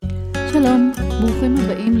שלום, ברוכים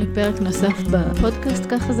הבאים לפרק נוסף בפודקאסט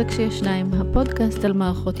ככה זה כשיש שניים, הפודקאסט על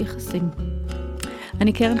מערכות יחסים.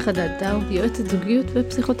 אני קרן חדד, יועצת זוגיות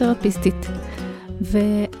ופסיכותרפיסטית,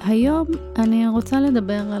 והיום אני רוצה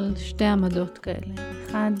לדבר על שתי עמדות כאלה.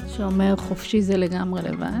 אחד שאומר חופשי זה לגמרי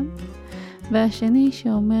לבד, והשני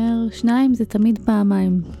שאומר שניים זה תמיד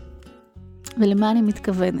פעמיים. ולמה אני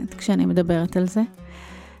מתכוונת כשאני מדברת על זה?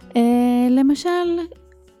 למשל,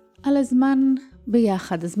 על הזמן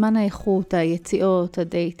ביחד, הזמן האיכות, היציאות,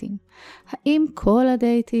 הדייטים. האם כל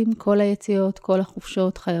הדייטים, כל היציאות, כל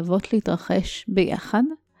החופשות חייבות להתרחש ביחד?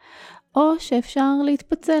 או שאפשר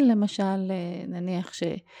להתפצל, למשל, נניח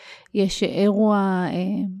שיש אירוע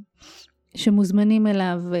שמוזמנים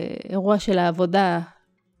אליו, אירוע של העבודה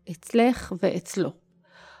אצלך ואצלו.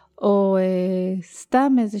 או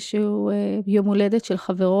סתם איזשהו יום הולדת של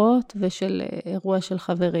חברות ושל אירוע של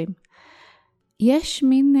חברים. יש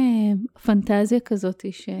מין פנטזיה כזאת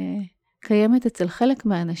שקיימת אצל חלק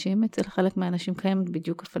מהאנשים, אצל חלק מהאנשים קיימת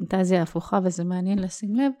בדיוק הפנטזיה ההפוכה, וזה מעניין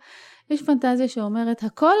לשים לב. יש פנטזיה שאומרת,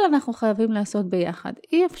 הכל אנחנו חייבים לעשות ביחד.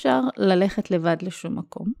 אי אפשר ללכת לבד לשום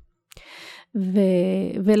מקום.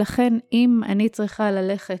 ולכן אם אני צריכה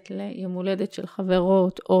ללכת ליום הולדת של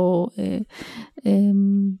חברות, או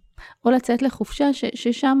לצאת לחופשה,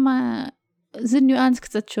 ששם זה ניואנס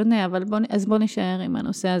קצת שונה, אבל בוא נשאר עם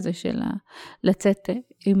הנושא הזה של לצאת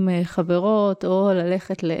עם חברות, או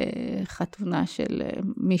ללכת לחתונה של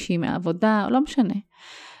מישהי מהעבודה, או לא משנה.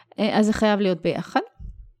 אז זה חייב להיות ביחד.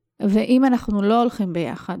 ואם אנחנו לא הולכים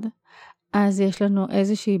ביחד, אז יש לנו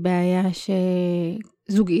איזושהי בעיה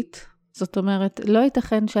זוגית. זאת אומרת, לא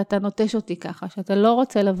ייתכן שאתה נוטש אותי ככה, שאתה לא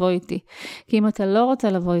רוצה לבוא איתי. כי אם אתה לא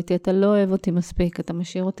רוצה לבוא איתי, אתה לא אוהב אותי מספיק, אתה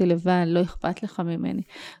משאיר אותי לבד, לא אכפת לך ממני.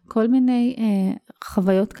 כל מיני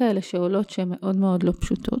חוויות כאלה שעולות שהן מאוד מאוד לא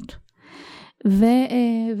פשוטות.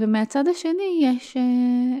 ומהצד השני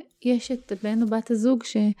יש את בן או בת הזוג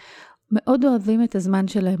שמאוד אוהבים את הזמן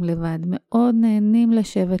שלהם לבד, מאוד נהנים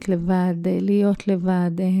לשבת לבד, להיות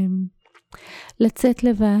לבד, לצאת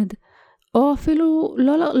לבד. או אפילו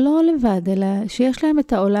לא לבד, אלא שיש להם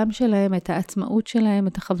את העולם שלהם, את העצמאות שלהם,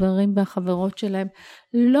 את החברים והחברות שלהם,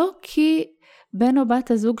 לא כי בן או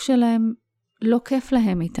בת הזוג שלהם לא כיף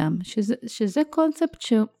להם איתם, שזה קונספט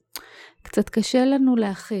שקצת קשה לנו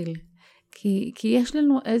להכיל, כי יש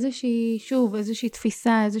לנו איזושהי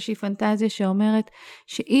תפיסה, איזושהי פנטזיה שאומרת,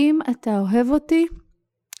 שאם אתה אוהב אותי,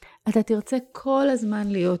 אתה תרצה כל הזמן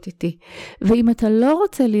להיות איתי. ואם אתה לא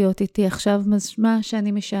רוצה להיות איתי, עכשיו משמע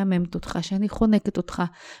שאני משעממת אותך, שאני חונקת אותך,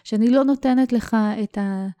 שאני לא נותנת לך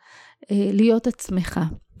להיות עצמך.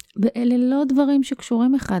 ואלה לא דברים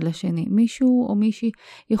שקשורים אחד לשני. מישהו או מישהי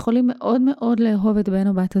יכולים מאוד מאוד לאהוב את בן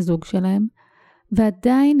או בת הזוג שלהם,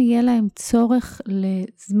 ועדיין יהיה להם צורך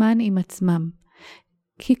לזמן עם עצמם.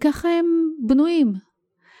 כי ככה הם בנויים.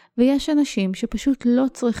 ויש אנשים שפשוט לא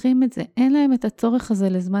צריכים את זה, אין להם את הצורך הזה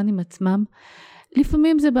לזמן עם עצמם.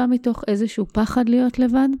 לפעמים זה בא מתוך איזשהו פחד להיות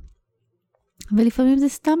לבד, ולפעמים זה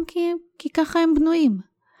סתם כי ככה הם בנויים.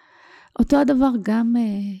 אותו הדבר גם,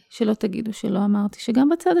 שלא תגידו שלא אמרתי, שגם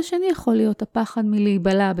בצד השני יכול להיות הפחד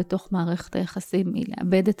מלהיבלע בתוך מערכת היחסים,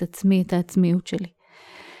 מלאבד את עצמי, את העצמיות שלי.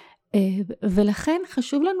 ולכן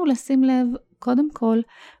חשוב לנו לשים לב, קודם כל,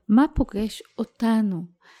 מה פוגש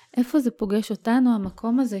אותנו. איפה זה פוגש אותנו,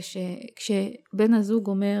 המקום הזה שכשבן הזוג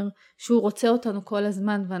אומר שהוא רוצה אותנו כל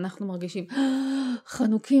הזמן, ואנחנו מרגישים,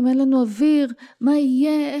 חנוקים, אין לנו אוויר, מה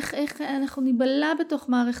יהיה, איך אנחנו ניבלע בתוך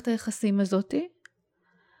מערכת היחסים הזאת.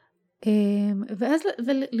 ואז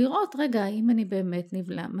לראות, רגע, אם אני באמת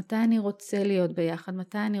נבלע, מתי אני רוצה להיות ביחד,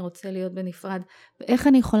 מתי אני רוצה להיות בנפרד, ואיך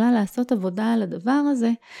אני יכולה לעשות עבודה על הדבר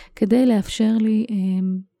הזה, כדי לאפשר לי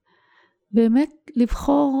באמת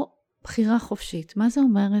לבחור בחירה חופשית. מה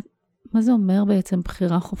זה אומר בעצם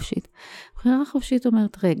בחירה חופשית? בחירה חופשית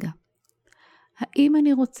אומרת, רגע, האם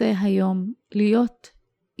אני רוצה היום להיות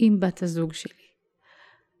עם בת הזוג שלי?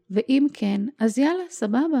 ואם כן, אז יאללה,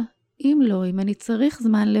 סבבה. אם לא, אם אני צריך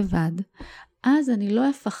זמן לבד, אז אני לא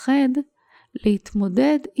אפחד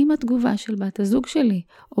להתמודד עם התגובה של בת הזוג שלי,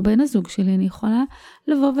 או בן הזוג שלי. אני יכולה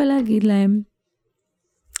לבוא ולהגיד להם,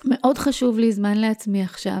 מאוד חשוב לי זמן לעצמי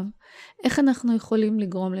עכשיו, איך אנחנו יכולים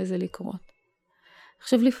לגרום לזה לקרות?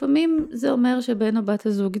 עכשיו, לפעמים זה אומר שבן או בת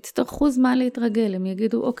הזוג יצטרכו זמן להתרגל, הם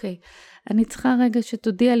יגידו, אוקיי, אני צריכה רגע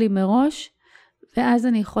שתודיע לי מראש, ואז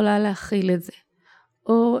אני יכולה להכיל את זה.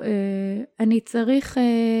 או אני צריך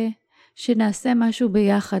שנעשה משהו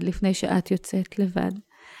ביחד לפני שאת יוצאת לבד.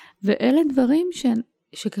 ואלה דברים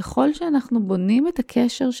שככל שאנחנו בונים את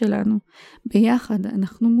הקשר שלנו ביחד,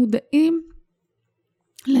 אנחנו מודעים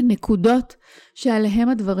לנקודות שעליהם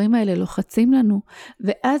הדברים האלה לוחצים לנו,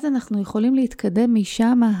 ואז אנחנו יכולים להתקדם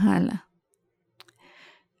משם הלאה.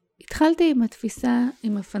 התחלתי עם התפיסה,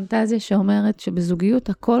 עם הפנטזיה שאומרת שבזוגיות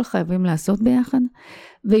הכל חייבים לעשות ביחד,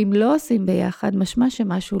 ואם לא עושים ביחד, משמע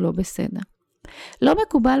שמשהו לא בסדר. לא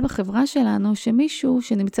מקובל בחברה שלנו שמישהו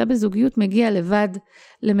שנמצא בזוגיות מגיע לבד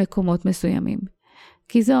למקומות מסוימים,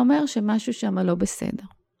 כי זה אומר שמשהו שם לא בסדר.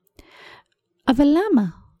 אבל למה?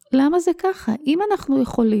 למה זה ככה? אם אנחנו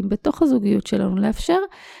יכולים בתוך הזוגיות שלנו לאפשר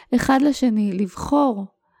אחד לשני לבחור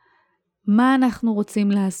מה אנחנו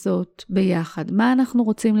רוצים לעשות ביחד, מה אנחנו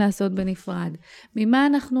רוצים לעשות בנפרד, ממה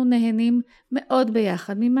אנחנו נהנים מאוד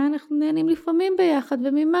ביחד, ממה אנחנו נהנים לפעמים ביחד,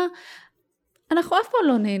 וממה אנחנו אף פעם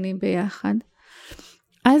לא נהנים ביחד,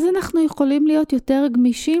 אז אנחנו יכולים להיות יותר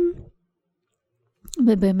גמישים,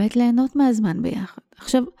 ובאמת ליהנות מהזמן ביחד.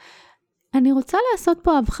 עכשיו, אני רוצה לעשות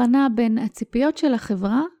פה הבחנה בין הציפיות של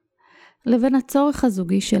החברה, לבין הצורך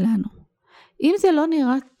הזוגי שלנו. אם זה לא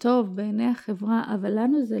נראה טוב בעיני החברה, אבל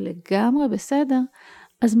לנו זה לגמרי בסדר,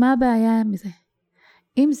 אז מה הבעיה עם זה?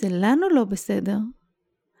 אם זה לנו לא בסדר,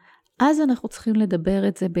 אז אנחנו צריכים לדבר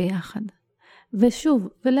את זה ביחד. ושוב,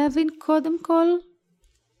 ולהבין קודם כל,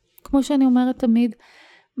 כמו שאני אומרת תמיד,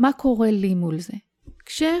 מה קורה לי מול זה?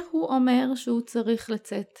 כשהוא אומר שהוא צריך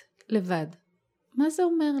לצאת לבד, מה זה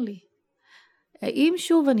אומר לי? האם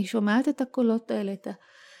שוב אני שומעת את הקולות האלה, את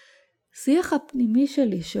השיח הפנימי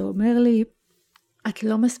שלי שאומר לי, את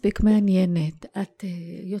לא מספיק מעניינת, את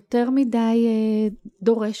יותר מדי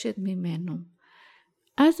דורשת ממנו.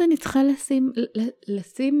 אז אני צריכה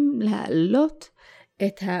להעלות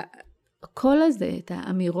את הקול הזה, את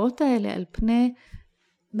האמירות האלה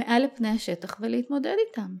מעל לפני השטח ולהתמודד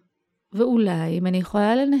איתם. ואולי אם אני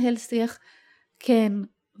יכולה לנהל שיח כן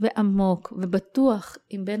ועמוק ובטוח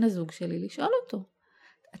עם בן הזוג שלי, לשאול אותו,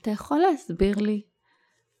 אתה יכול להסביר לי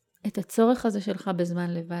את הצורך הזה שלך בזמן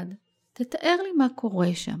לבד? תתאר לי מה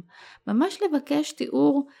קורה שם. ממש לבקש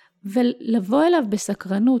תיאור ולבוא אליו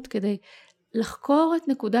בסקרנות כדי לחקור את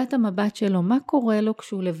נקודת המבט שלו, מה קורה לו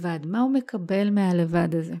כשהוא לבד, מה הוא מקבל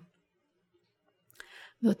מהלבד הזה.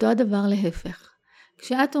 ואותו הדבר להפך.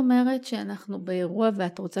 כשאת אומרת שאנחנו באירוע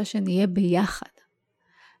ואת רוצה שנהיה ביחד,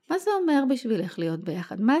 מה זה אומר בשבילך להיות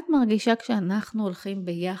ביחד? מה את מרגישה כשאנחנו הולכים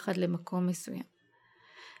ביחד למקום מסוים?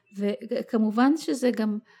 וכמובן שזה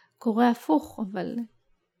גם קורה הפוך, אבל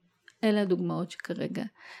אלה הדוגמאות שכרגע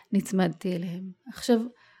נצמדתי אליהם. עכשיו,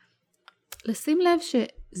 לשים לב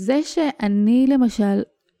שזה שאני למשל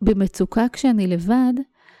במצוקה כשאני לבד,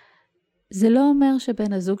 זה לא אומר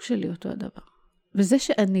שבן הזוג שלי אותו הדבר. וזה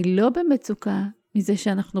שאני לא במצוקה מזה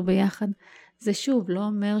שאנחנו ביחד, זה שוב לא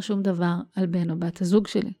אומר שום דבר על בן או בת הזוג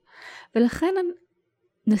שלי. ולכן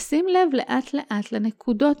נשים לב לאט לאט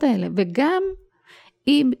לנקודות האלה, וגם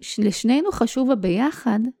אם לשנינו חשוב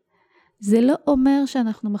הביחד, זה לא אומר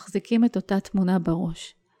שאנחנו מחזיקים את אותה תמונה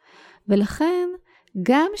בראש. ולכן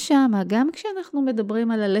גם שם, גם כשאנחנו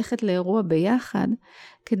מדברים על ללכת לאירוע ביחד,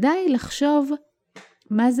 כדאי לחשוב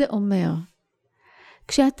מה זה אומר.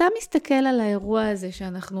 כשאתה מסתכל על האירוע הזה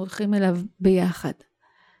שאנחנו הולכים אליו ביחד,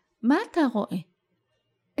 מה אתה רואה?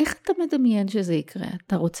 איך אתה מדמיין שזה יקרה?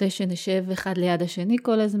 אתה רוצה שנשב אחד ליד השני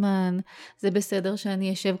כל הזמן? זה בסדר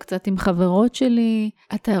שאני אשב קצת עם חברות שלי?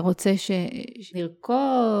 אתה רוצה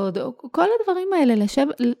שנרקוד? כל הדברים האלה,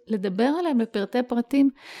 לדבר עליהם בפרטי פרטים,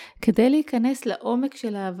 כדי להיכנס לעומק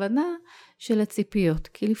של ההבנה של הציפיות.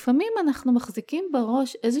 כי לפעמים אנחנו מחזיקים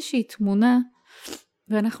בראש איזושהי תמונה,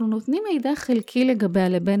 ואנחנו נותנים מידע חלקי לגביה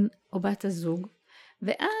לבן או בת הזוג,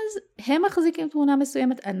 ואז הם מחזיקים תמונה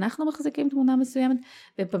מסוימת, אנחנו מחזיקים תמונה מסוימת,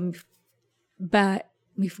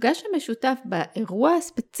 ובמפגש המשותף, באירוע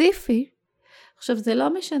הספציפי, עכשיו זה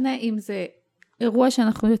לא משנה אם זה אירוע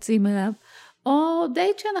שאנחנו יוצאים אליו, או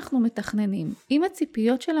דייט שאנחנו מתכננים. אם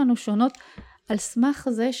הציפיות שלנו שונות על סמך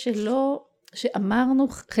זה שאמרנו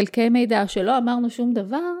חלקי מידע, או שלא אמרנו שום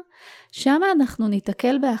דבר, שם אנחנו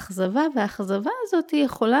ניתקל באכזבה, והאכזבה הזאת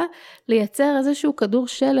יכולה לייצר איזשהו כדור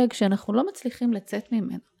שלג שאנחנו לא מצליחים לצאת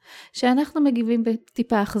ממנו. שאנחנו מגיבים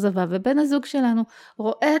בטיפה אכזבה, ובן הזוג שלנו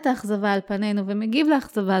רואה את האכזבה על פנינו ומגיב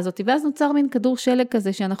לאכזבה הזאת, ואז נוצר מין כדור שלג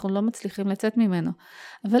כזה שאנחנו לא מצליחים לצאת ממנו.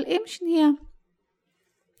 אבל אם שנייה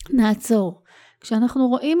נעצור, כשאנחנו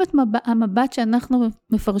רואים את המבט שאנחנו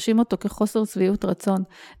מפרשים אותו כחוסר שביעות רצון,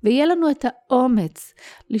 ויהיה לנו את האומץ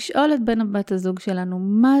לשאול את בן הבת הזוג שלנו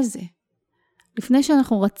מה זה, לפני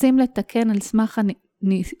שאנחנו רצים לתקן על סמך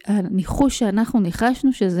הניחוש שאנחנו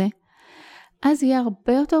ניחשנו שזה, אז יהיה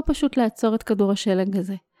הרבה יותר פשוט לעצור את כדור השלג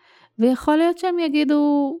הזה. ויכול להיות שהם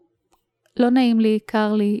יגידו, לא נעים לי,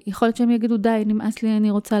 קר לי, יכול להיות שהם יגידו, די, נמאס לי,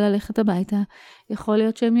 אני רוצה ללכת הביתה. יכול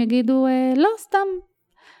להיות שהם יגידו, לא, סתם,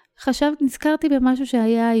 נזכרתי במשהו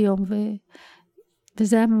שהיה היום,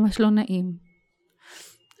 וזה היה ממש לא נעים.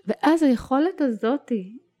 ואז היכולת הזאת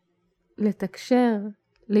לתקשר,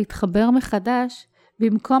 להתחבר מחדש,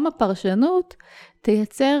 במקום הפרשנות,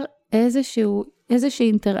 תייצר איזושהי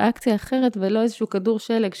אינטראקציה אחרת, ולא איזשהו כדור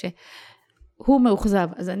שלג שהוא מאוכזב,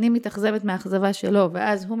 אז אני מתאכזבת מהאכזבה שלו,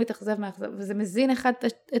 ואז הוא מתאכזב מהאכזבה, וזה מזין אחד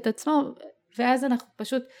את עצמו, ואז אנחנו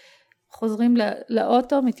פשוט חוזרים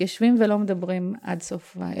לאוטו, מתיישבים ולא מדברים עד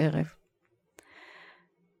סוף הערב.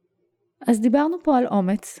 אז דיברנו פה על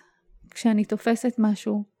אומץ, כשאני תופסת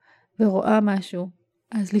משהו ורואה משהו,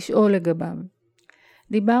 אז לשאול לגביו.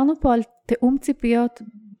 דיברנו פה על תאום ציפיות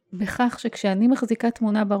בכך שכשאני מחזיקה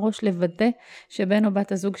תמונה בראש, לוודא שבן או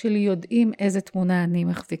בת הזוג שלי יודעים איזה תמונה אני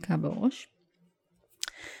מחזיקה בראש.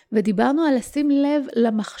 ודיברנו על לשים לב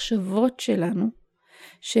למחשבות שלנו,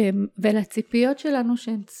 ולציפיות שלנו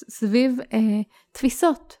שהן סביב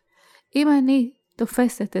תפיסות. אם אני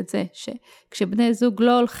תופסת את זה שכשבני זוג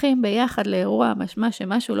לא הולכים ביחד לאירוע משמע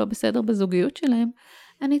שמשהו לא בסדר בזוגיות שלהם,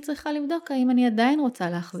 אני צריכה לבדוק האם אני עדיין רוצה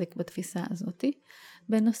להחזיק בתפיסה הזאת.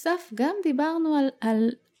 בנוסף גם דיברנו על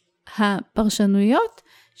הפרשנויות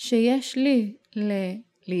שיש לי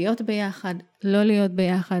להיות ביחד, לא להיות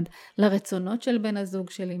ביחד, לרצונות של בן הזוג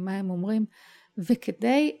שלי, מה הם אומרים,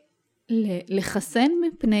 וכדי לחסן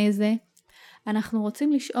מפני זה, אנחנו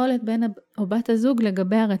רוצים לשאול את בן או בת הזוג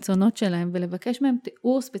לגבי הרצונות שלהם, ולבקש מהם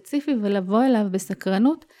תיאור ספציפי ולבוא אליו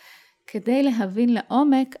בסקרנות, כדי להבין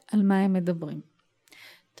לעומק על מה הם מדברים.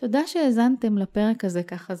 תודה שהאזנתם לפרק הזה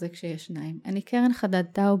ככה זה כשיש שניים. אני קרן חדד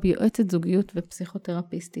טאוב, יועצת זוגיות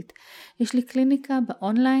ופסיכותרפיסטית. יש לי קליניקה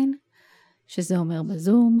באונליין, שזה אומר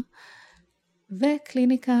בזום,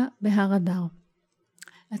 וקליניקה בהר אדר.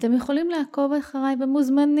 אתם יכולים לעקוב אחריי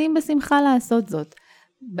ומוזמנים בשמחה לעשות זאת.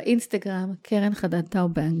 באינסטגרם קרן חדד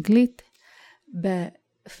טאוב באנגלית,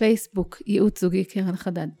 בפייסבוק ייעוץ זוגי קרן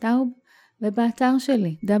חדד טאוב, ובאתר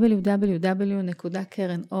שלי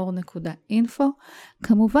www.karenaor.info.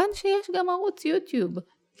 כמובן שיש גם ערוץ יוטיוב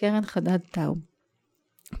קרן חדד טאוב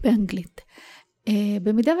באנגלית.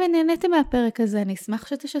 במידה ונהניתם מהפרק הזה, אני אשמח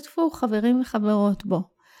שתשתפו חברים וחברות בו.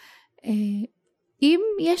 אם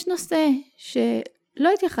יש נושא שלא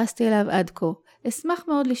התייחסתי אליו עד כה, אשמח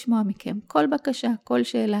מאוד לשמוע מכם. כל בקשה, כל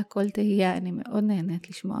שאלה, כל תהייה, אני מאוד נהנית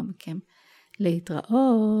לשמוע מכם.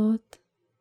 להתראות.